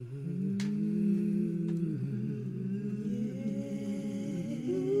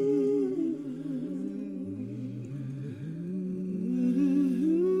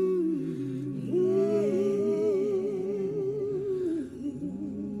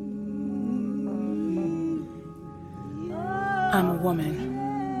I'm a woman.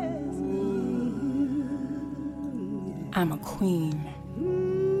 I'm a queen.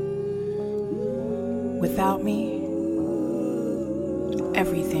 Without me,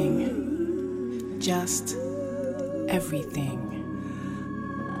 everything, just everything,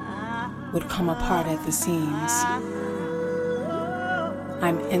 would come apart at the seams.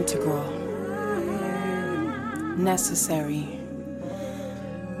 I'm integral, necessary,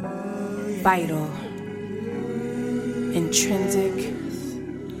 vital, intrinsic,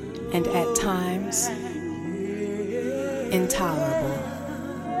 and at times, intolerable.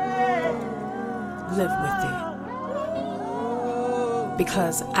 Live with it,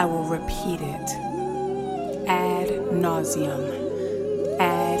 because I will repeat it ad nauseum,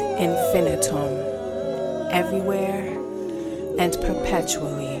 ad infinitum, everywhere and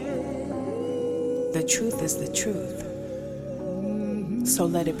perpetually. The truth is the truth, so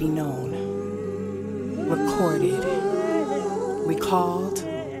let it be known, recorded, recalled,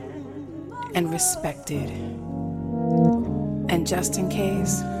 and respected. And just in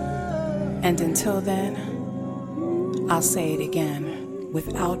case, and until then, I'll say it again.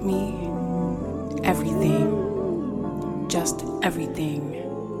 Without me, everything, just everything,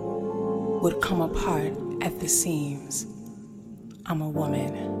 would come apart at the seams. I'm a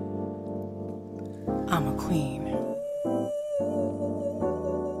woman. I'm a queen.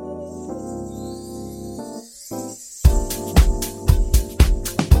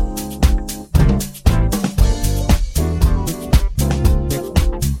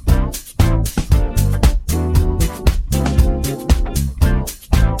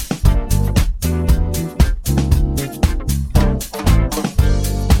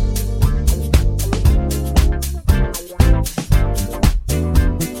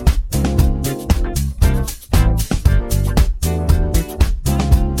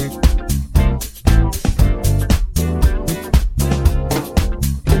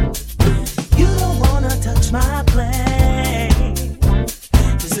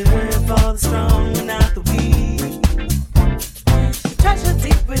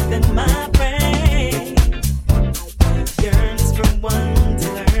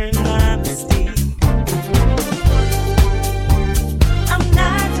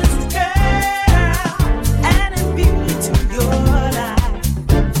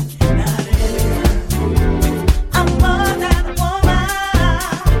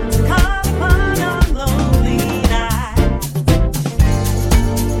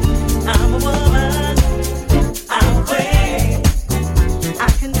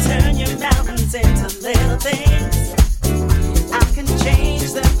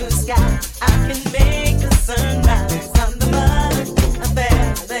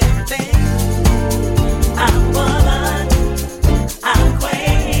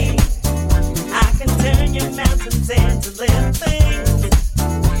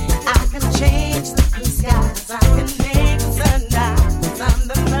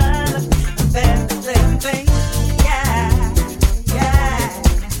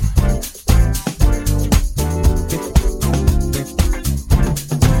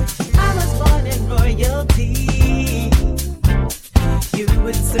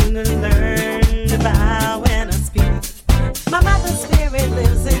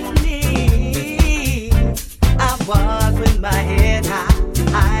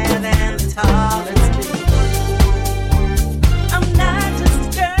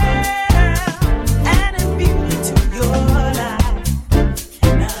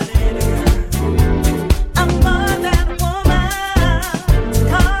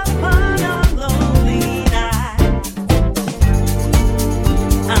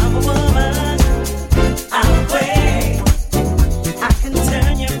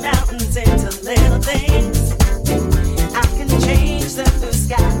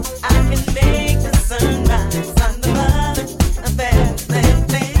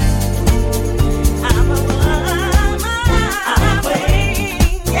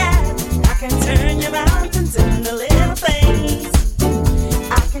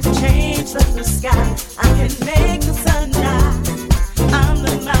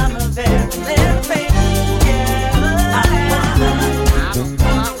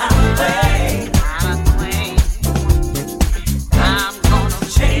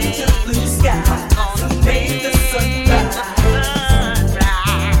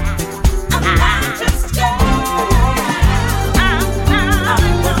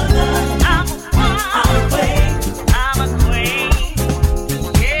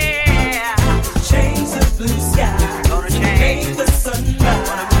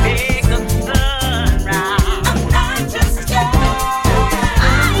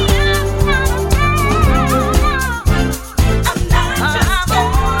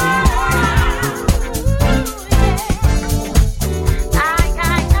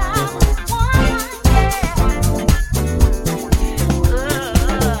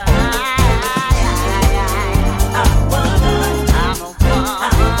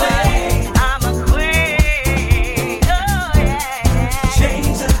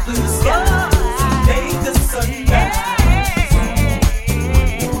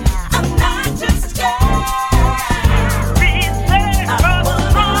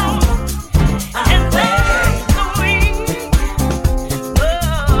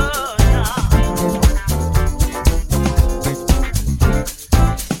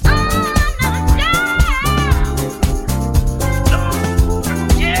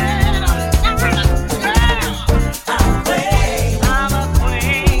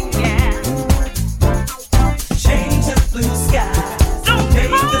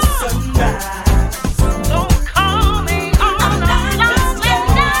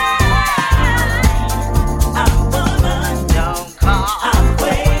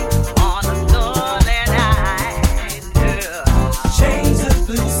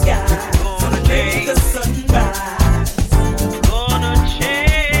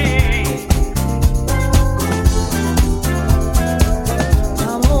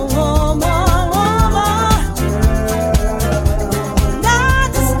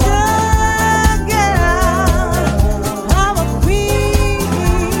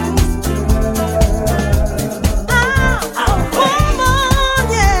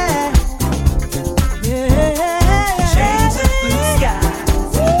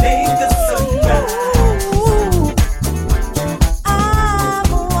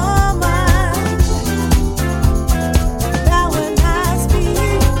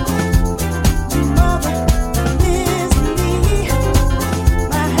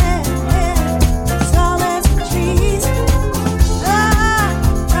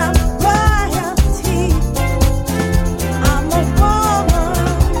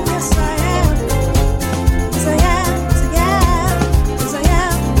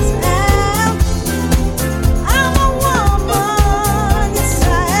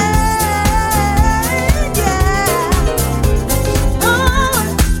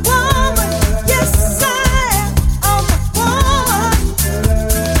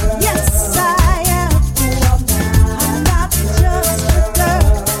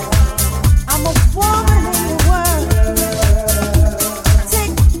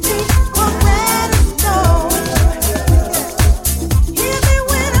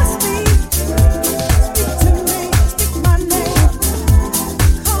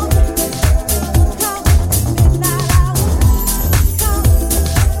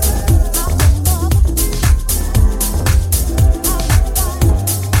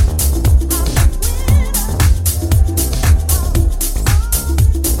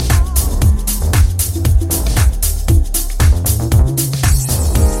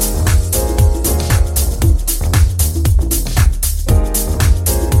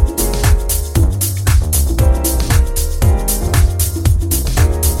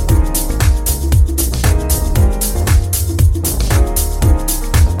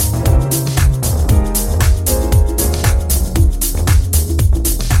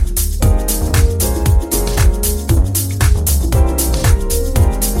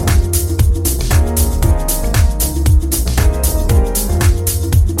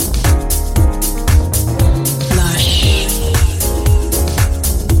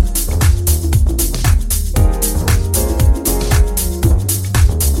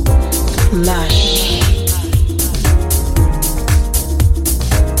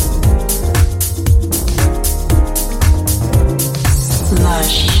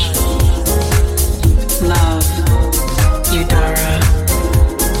 Lush, Love, Udara,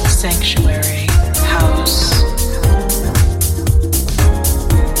 Sanctuary, House,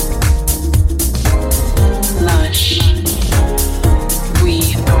 Lush,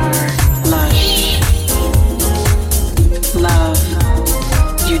 we are Lush, Love,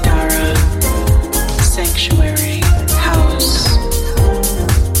 Udara, Sanctuary, House,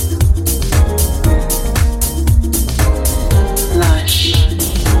 Lush,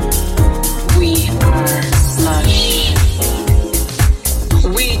 we are Lush.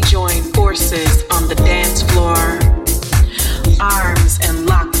 We join forces on the dance floor. Arms and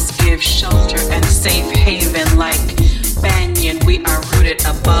locks give shelter and safe haven like banyan. We are rooted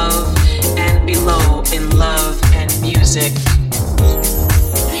above and below in love and music.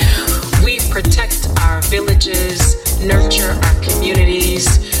 We protect our villages, nurture our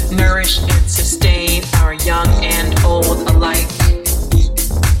communities, nourish and sustain our young and old alike.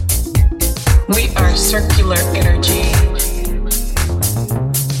 We are circular energy.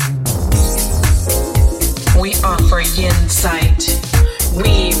 We offer yin sight.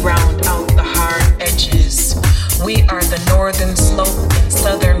 We round out the hard edges. We are the northern slope and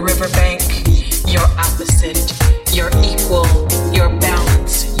southern riverbank. Your opposite, your equal, your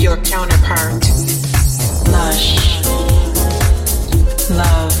balance, your counterpart. Lush,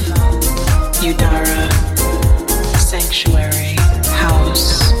 Love, Udara, Sanctuary,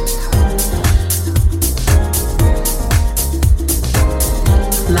 House,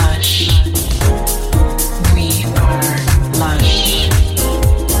 Lush, we are Lush,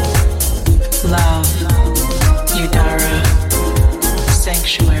 Love, Udara,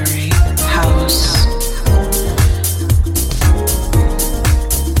 Sanctuary, House,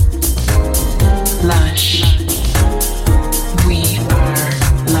 Lush, we are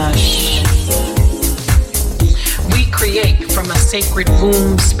Lush. We create from a sacred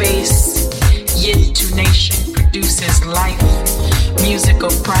womb space. Yin to nation produces life. Musical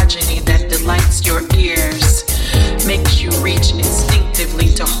progeny that delights your ears. Makes you reach instinctively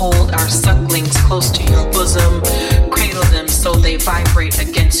to hold our sucklings close to your bosom. Cradle them so they vibrate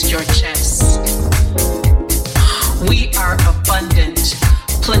against your chest. We are abundant,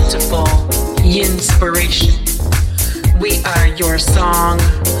 plentiful, yinspiration. We are your song.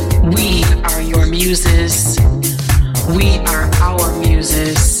 We are your muses. We are our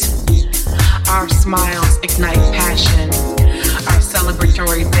muses. Our smiles ignite passion. Our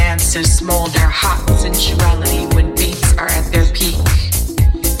celebratory dances smolder hot sensuality when beats are at their peak.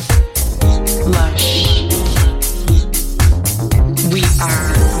 Lush. We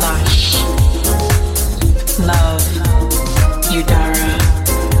are Lush. Love, Udara,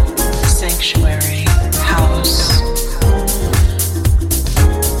 Sanctuary, House,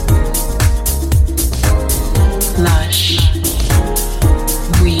 Lush.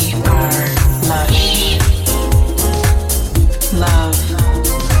 We are Lush. Love,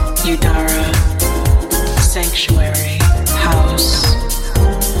 Udara, Sanctuary, House,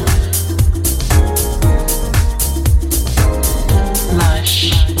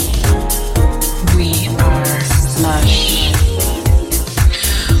 Lush. We are Lush.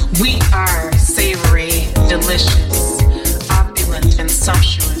 We are savory, delicious, opulent, and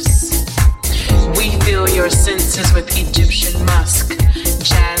sumptuous. We fill your senses with Egyptian musk,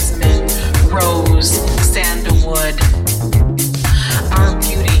 jasmine, rose, sandalwood. Our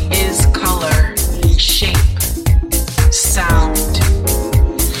beauty is color, shape, sound.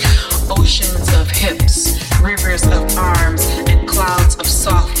 Oceans of hips, rivers of arms, and clouds of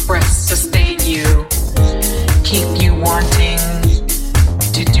soft breasts sustain you. Keep you wanting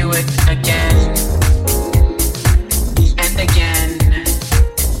to do it again and again.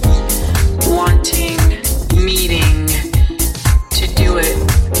 Wanting, needing to do it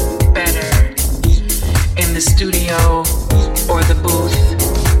better in the studio or the booth.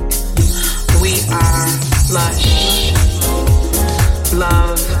 We are Lush,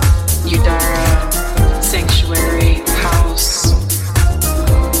 Love, Udara, Sanctuary, House.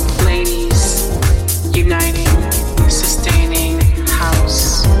 Ladies, uniting, sustaining,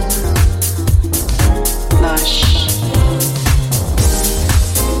 house. Lush.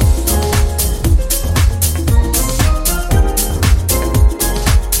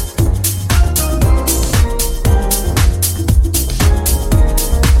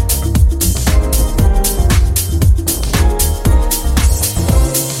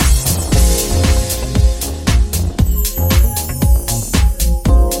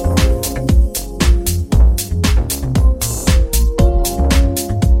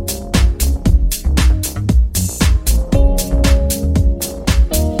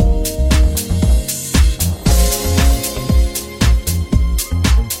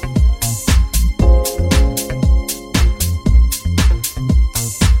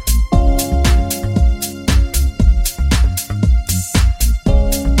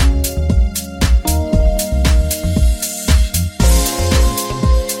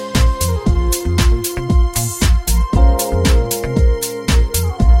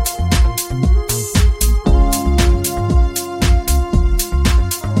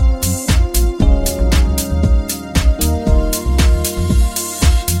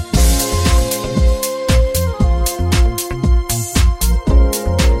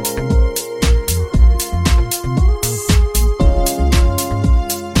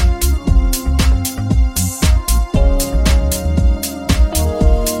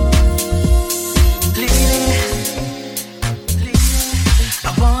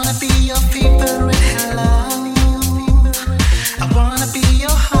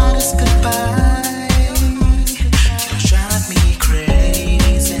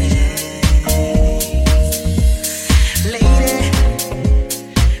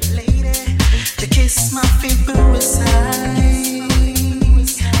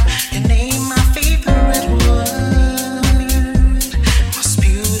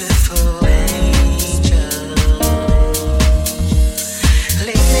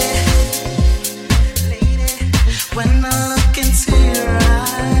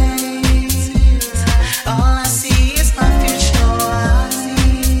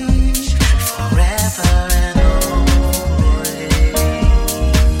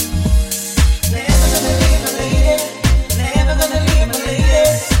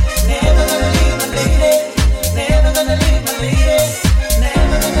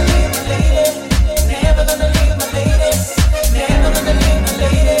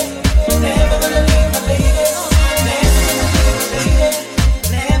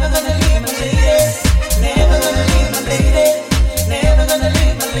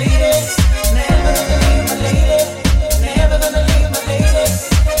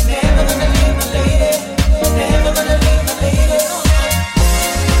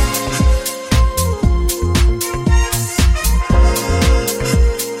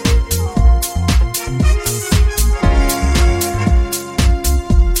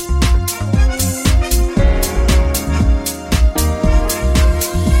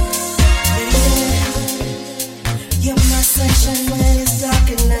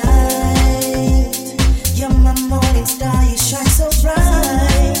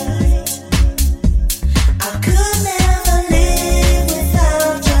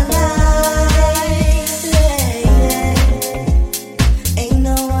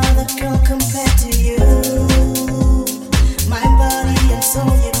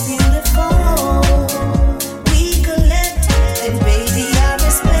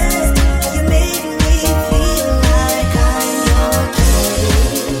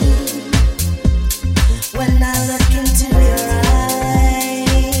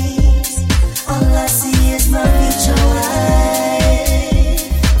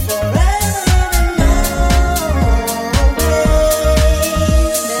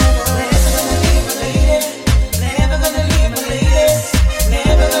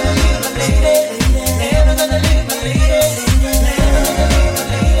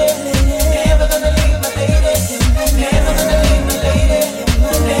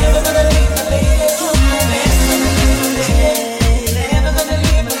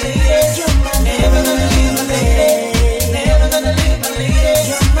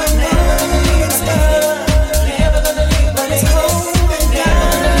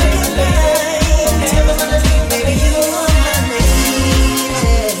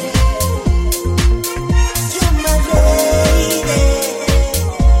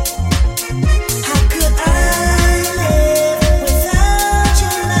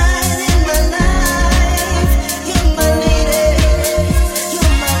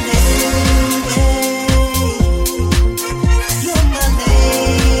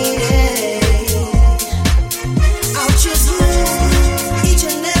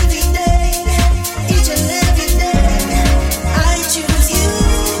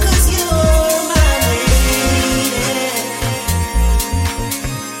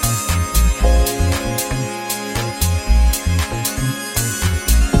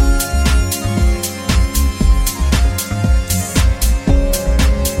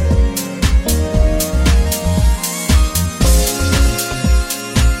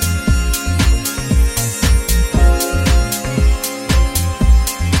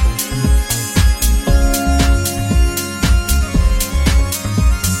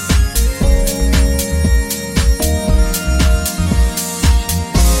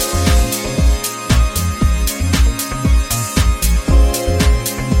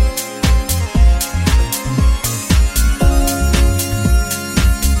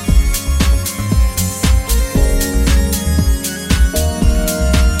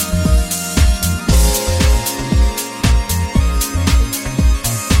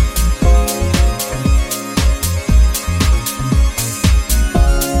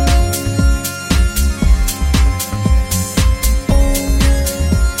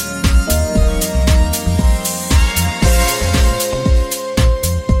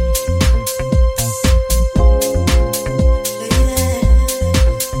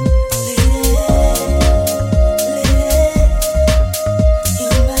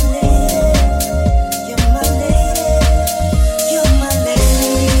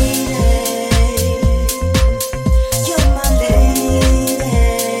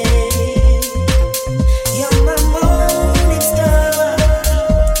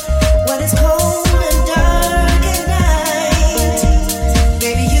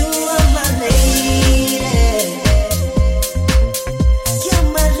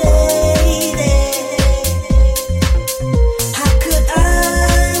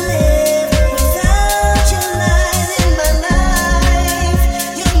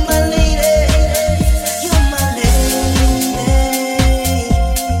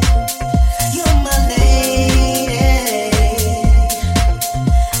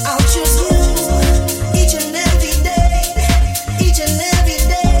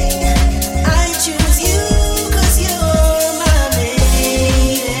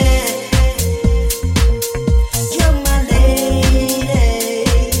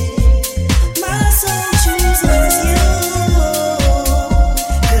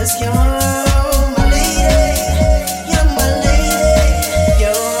 You're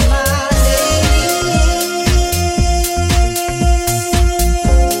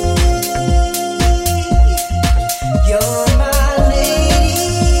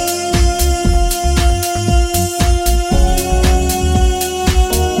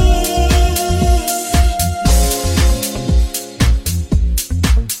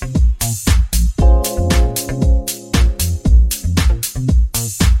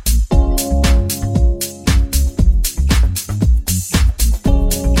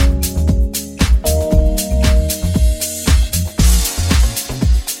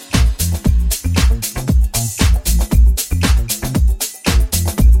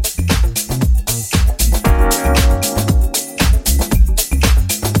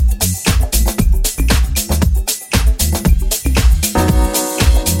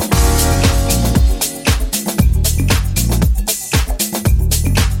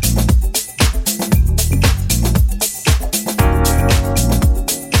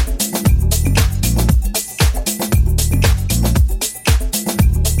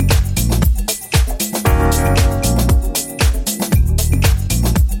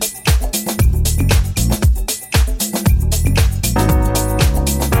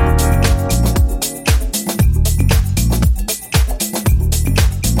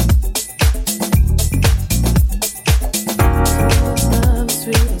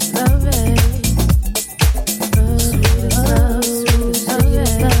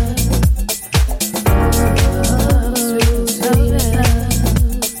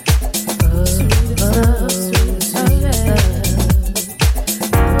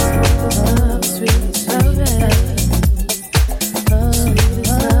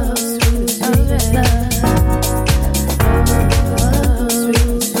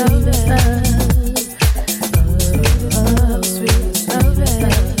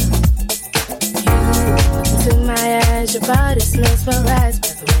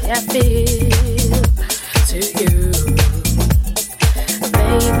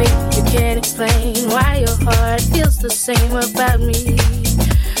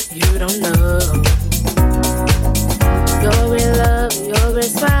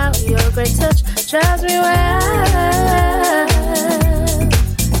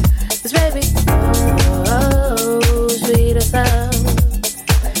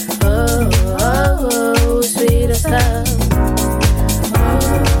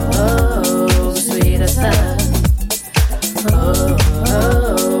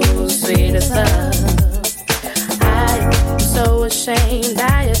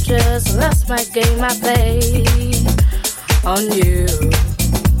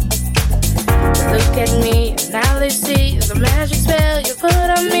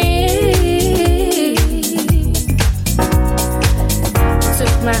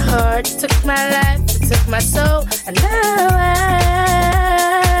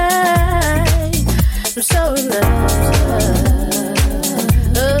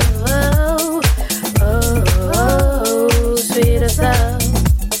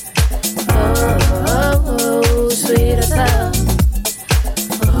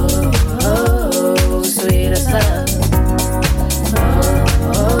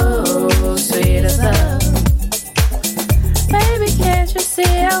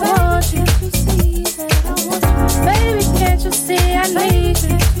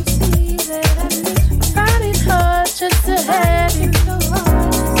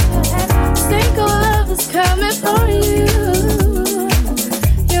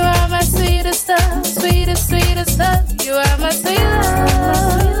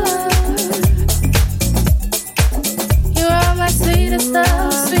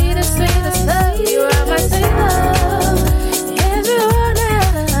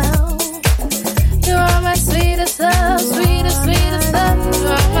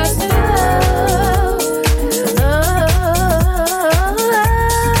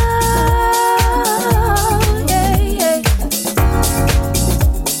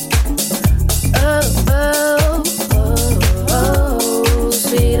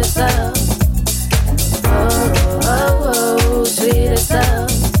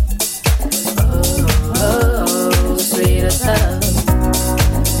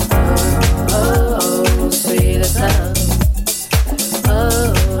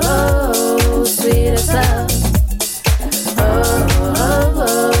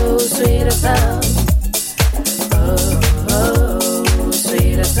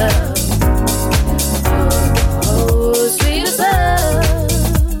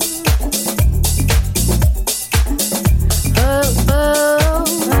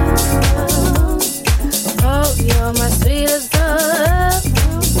my sweetest love.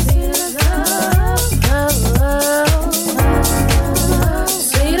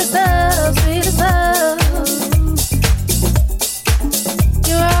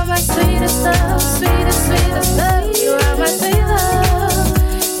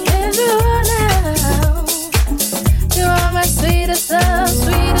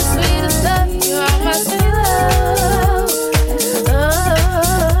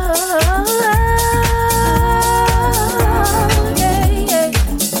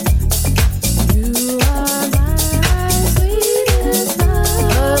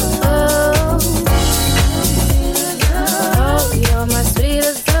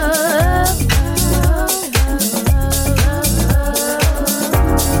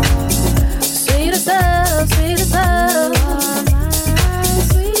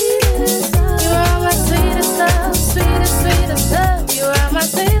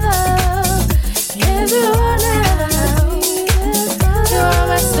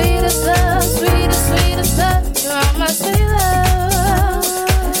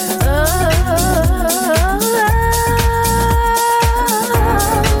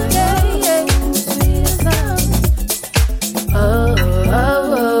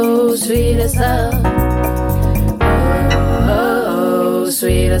 sweetest love. Oh,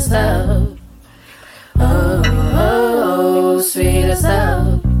 sweetest love. Oh, sweetest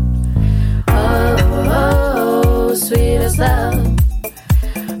love. Oh, sweetest love.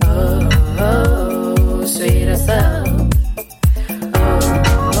 Oh, sweetest love.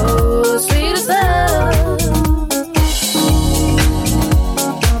 Oh, sweetest love.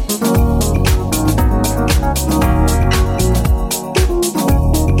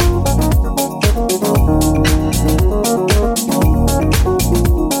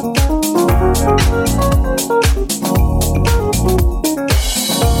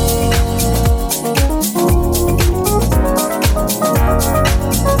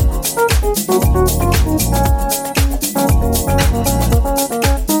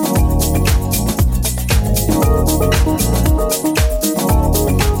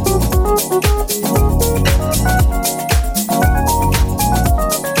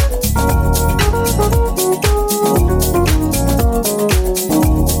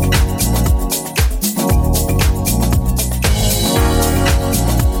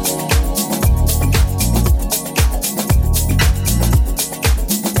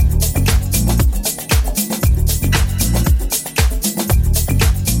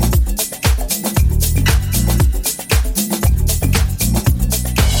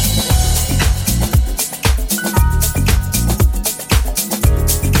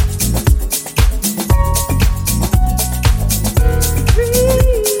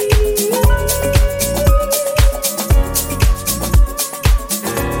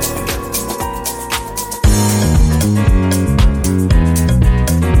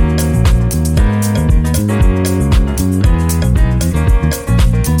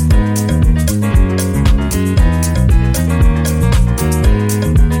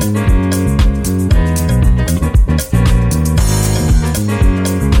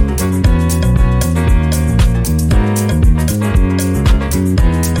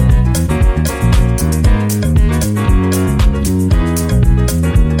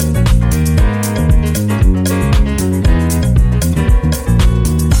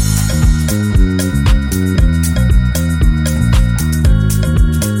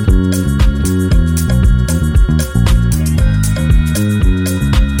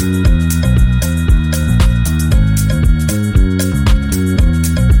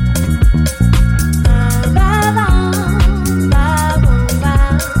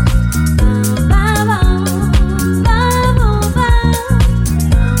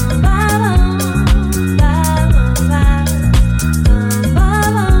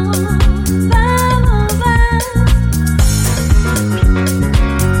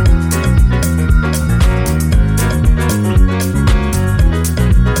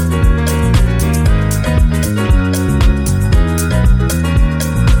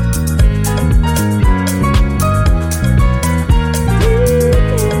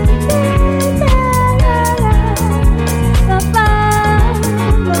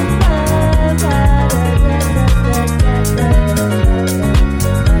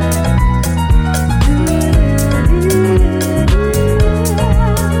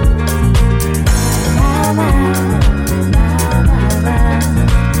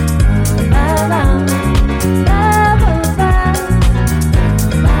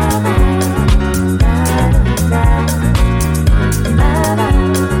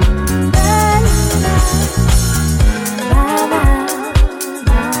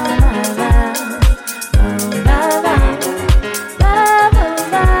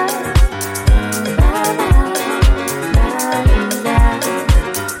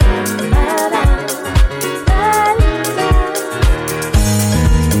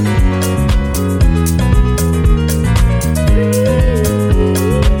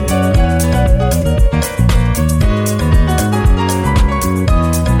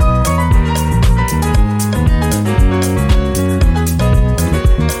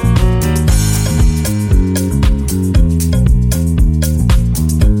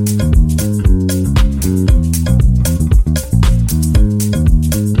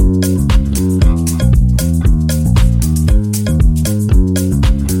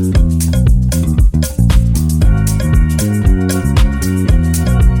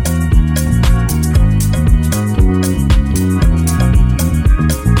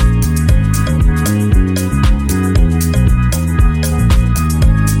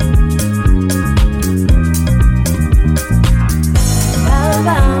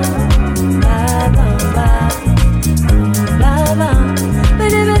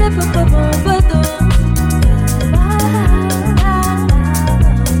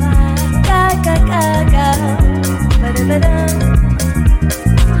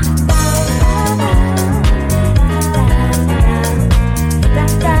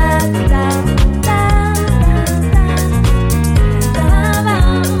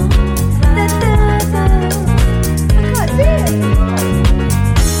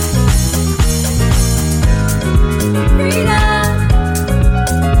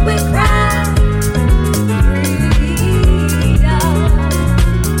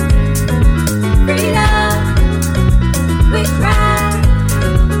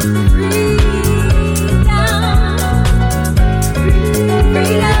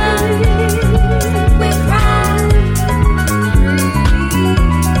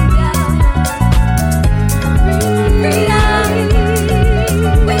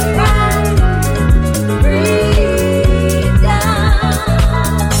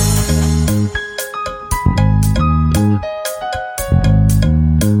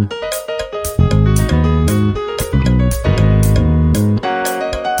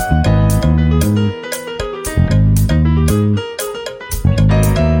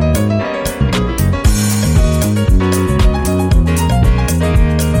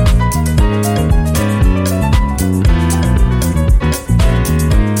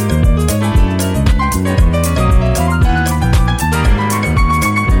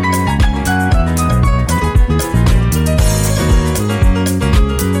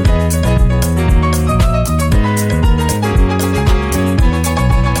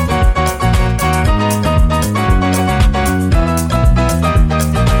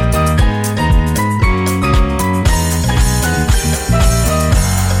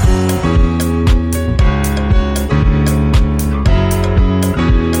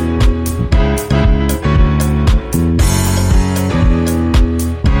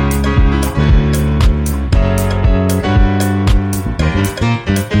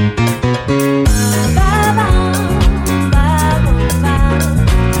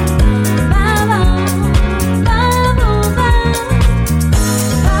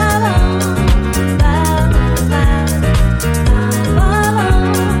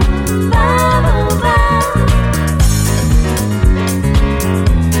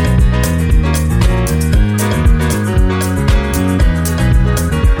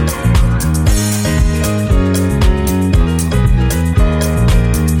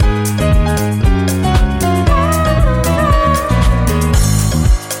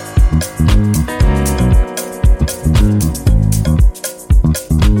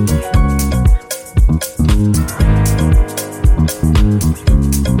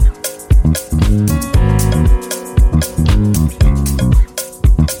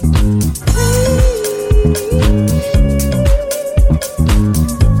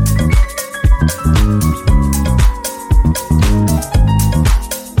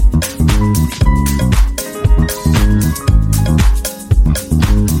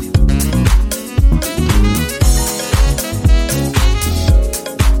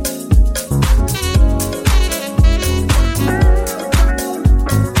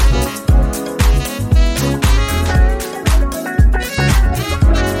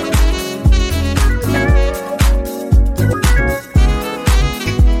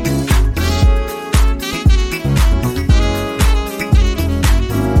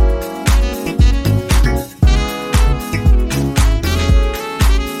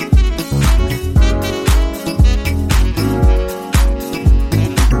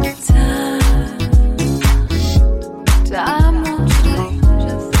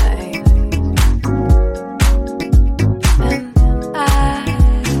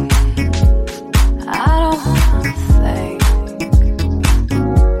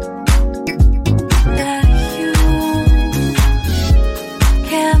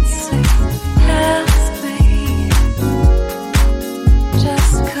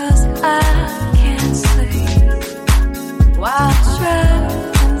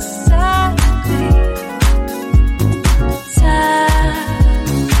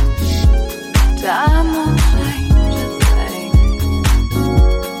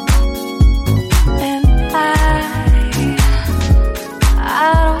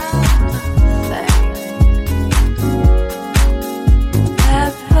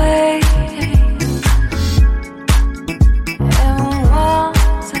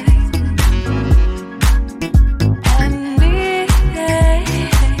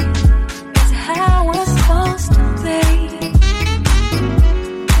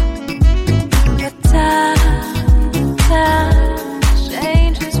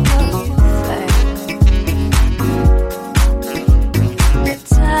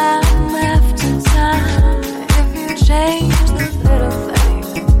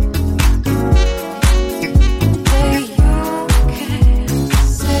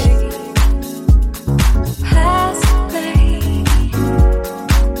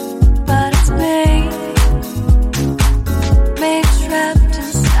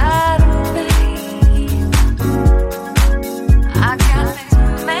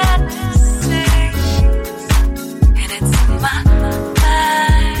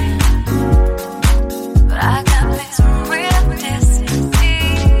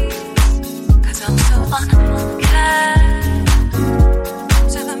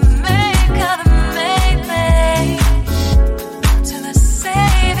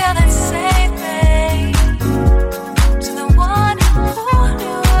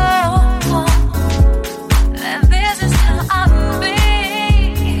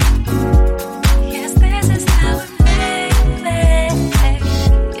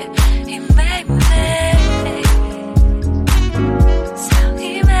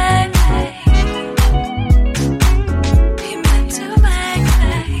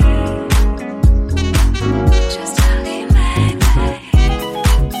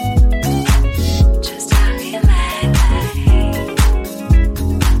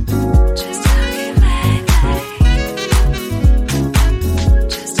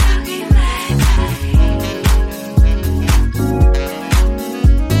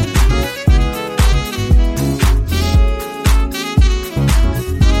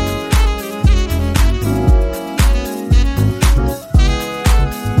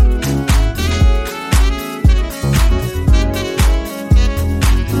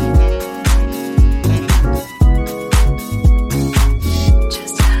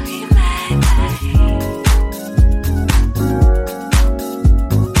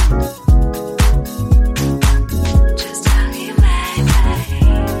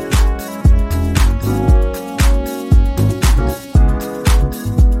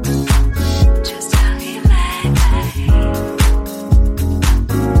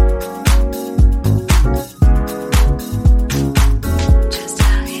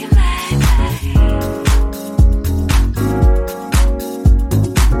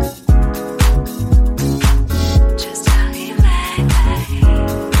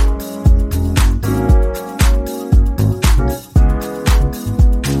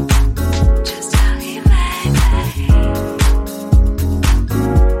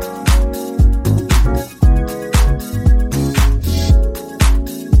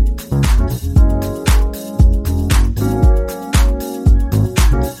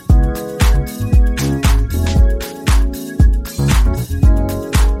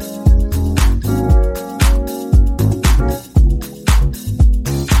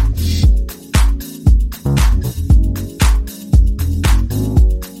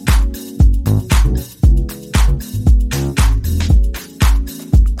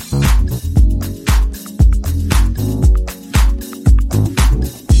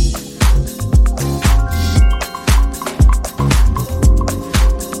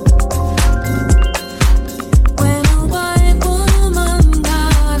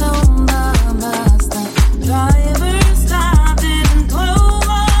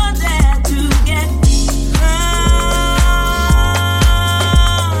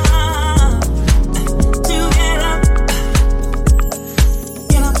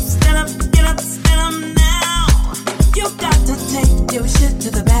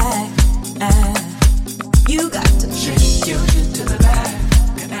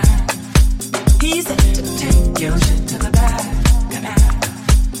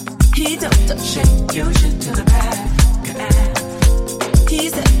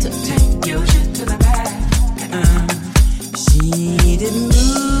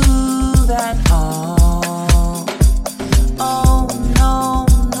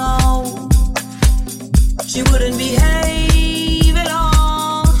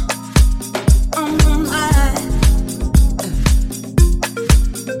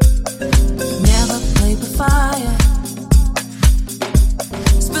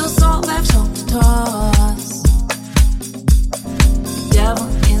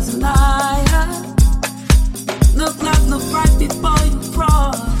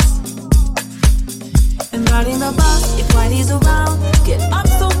 riding the bus if Whitey's around. Get up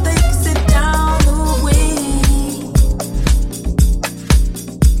so they can sit down. Ooh wee.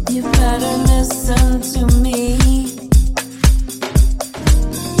 You better listen to me.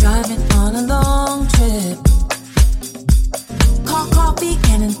 Driving on a long trip. Call coffee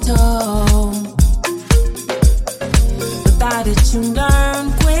can in tow. Without it you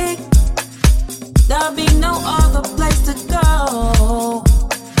learn quick. There'll be no other place to go.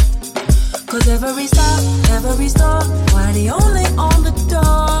 Cause every stop, every store, why the only on the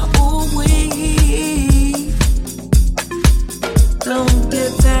door? Ooh wee. Don't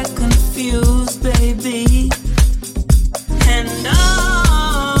get that confused, baby. And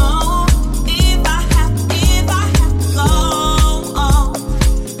oh, if I have to go, oh,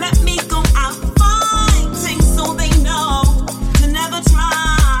 let me go out fighting so they know to never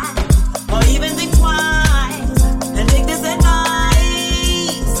try or even think twice and take this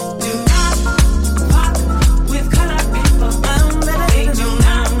advice. Do not fuck with colored people. They do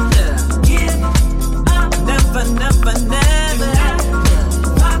not give up. Never, never, never.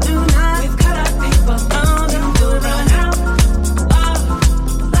 Do not with colored people. You will run out of love.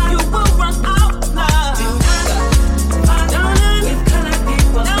 You will run out of love. Do not fuck with colored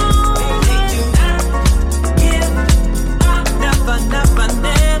people. They do not give up. Never, never,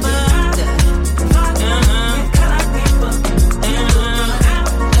 never. Fuck with colored people. You will run out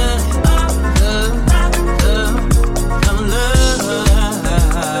of love.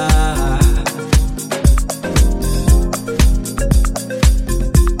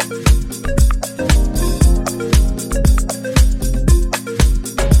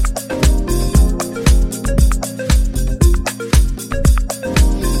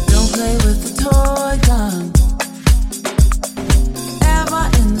 Don't play with the toy gun. Ever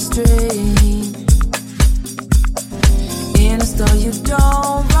in the street. In a store you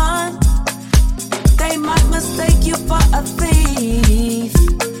don't run. They might mistake you for a thief.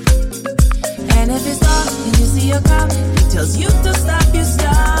 And if you stop and you see a cop, he tells you to stop, you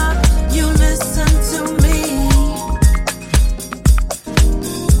stop. You listen to me.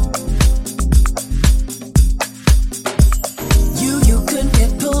 You could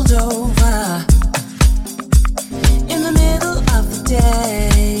get pulled over in the middle of the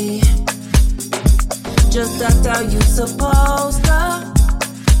day. Just act how you supposed to,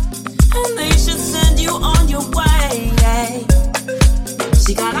 and they should send you on your way.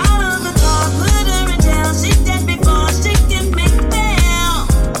 She got out of the car, put her in jail. She dead before she can make bail.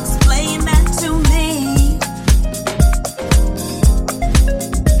 Explain that to me.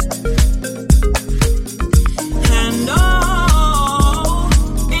 And oh,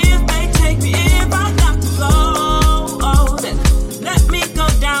 if they take me, if I got to go, oh, then let me go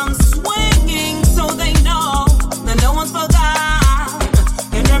down swinging so they know that no one's forgot.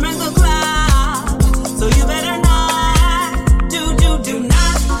 And there is a cloud, so you better not do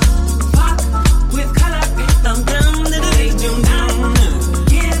not fuck with colored people. They do not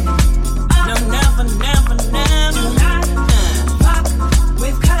give up. No, never, never, never. Do not fuck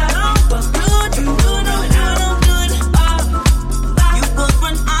with colored people. Do not you will run out of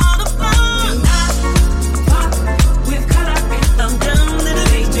love. Do not fuck with colored people.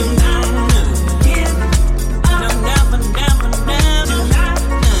 They do not give up. No, never, never, never. Do not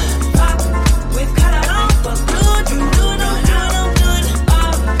fuck with colored people. You will run out of love.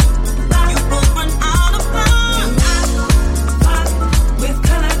 Do not fuck with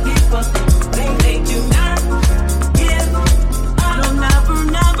colored people. They do not give up. No, never,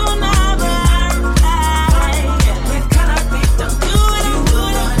 never, never. With colored people. Don't do it, don't do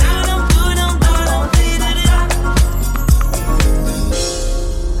it, don't do it, don't do it,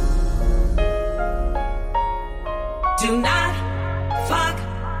 do not fuck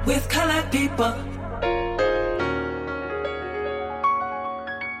with colored people.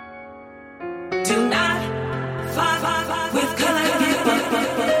 Do not fuck with colored people.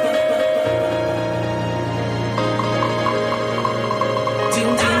 Do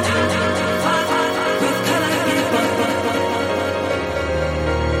not fuck with colored people.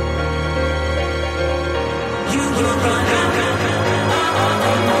 You will run out.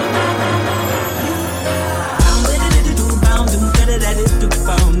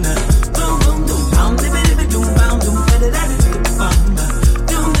 Boom, boom, boom.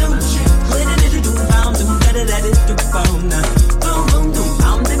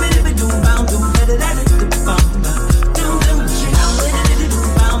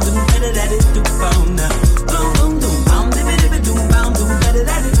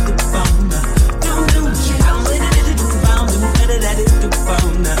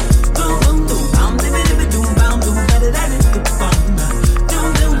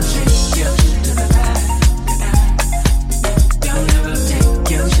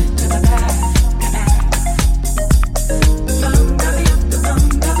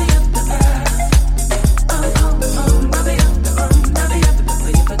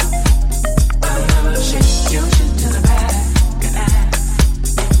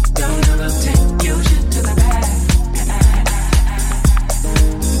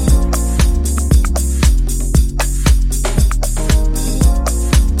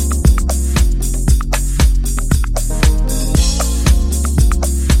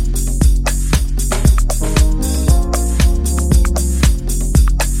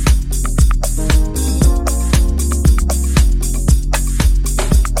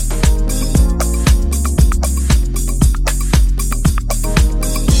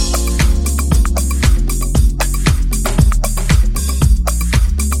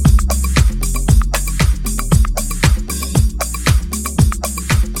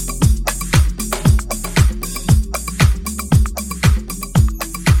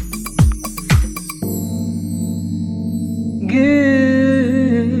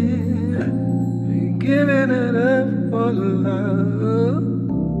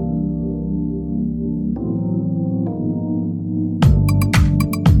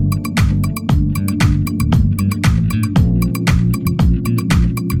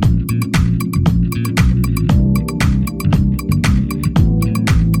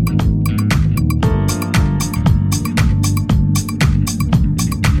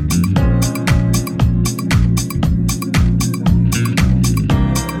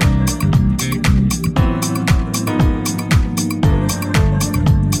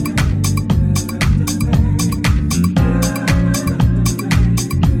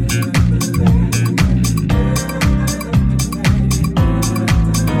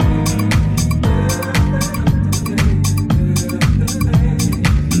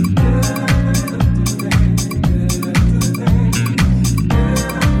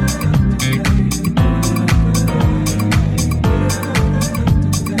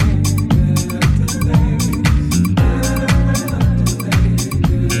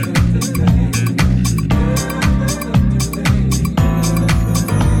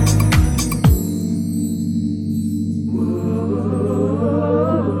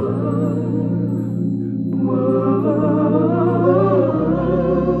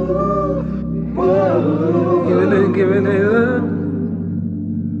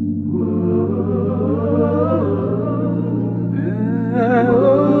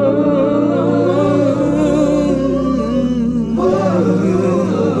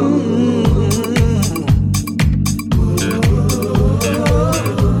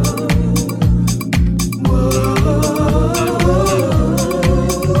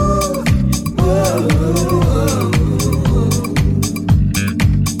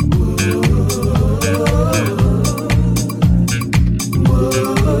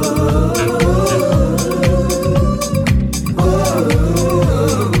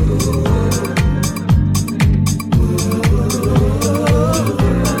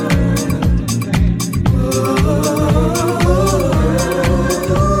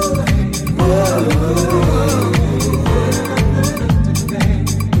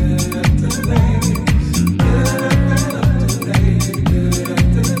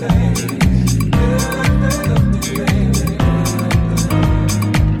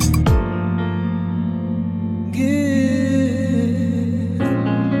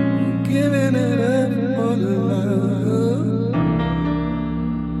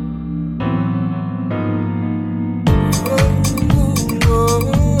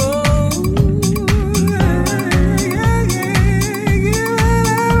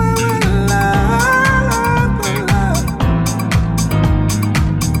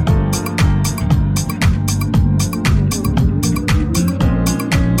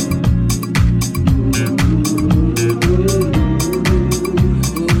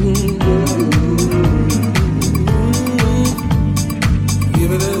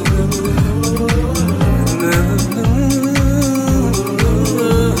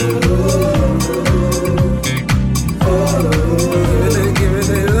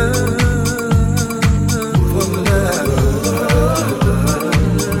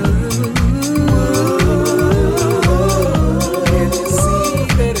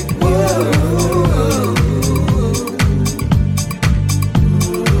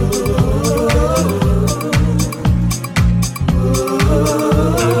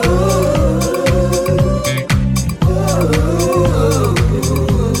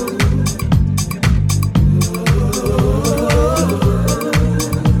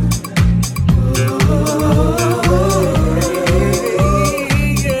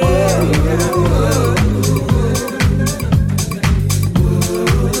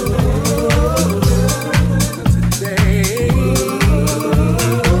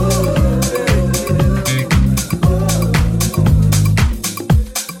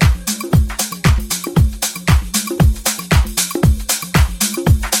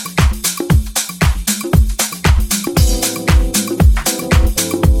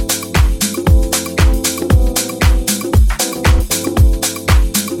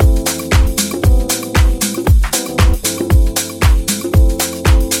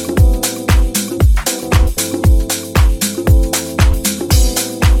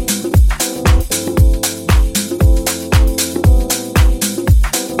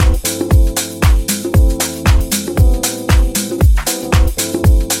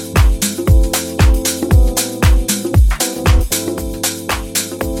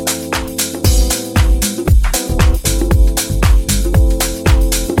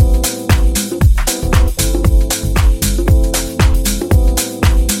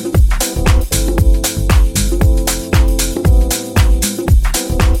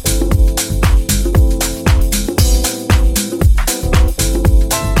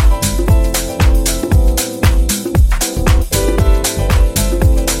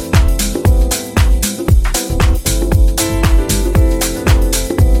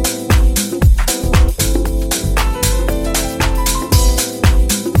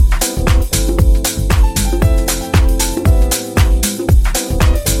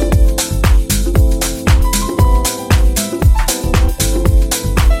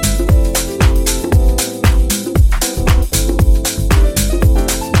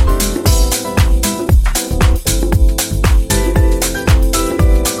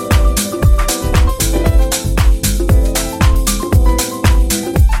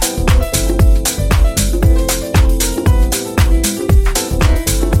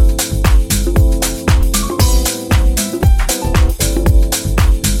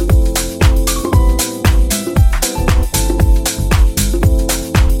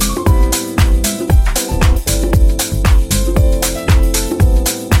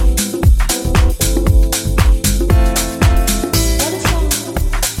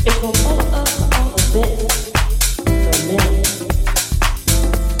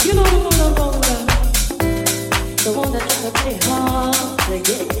 You know the one I'm talking about. The one that try to play hard to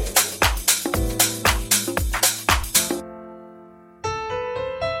get.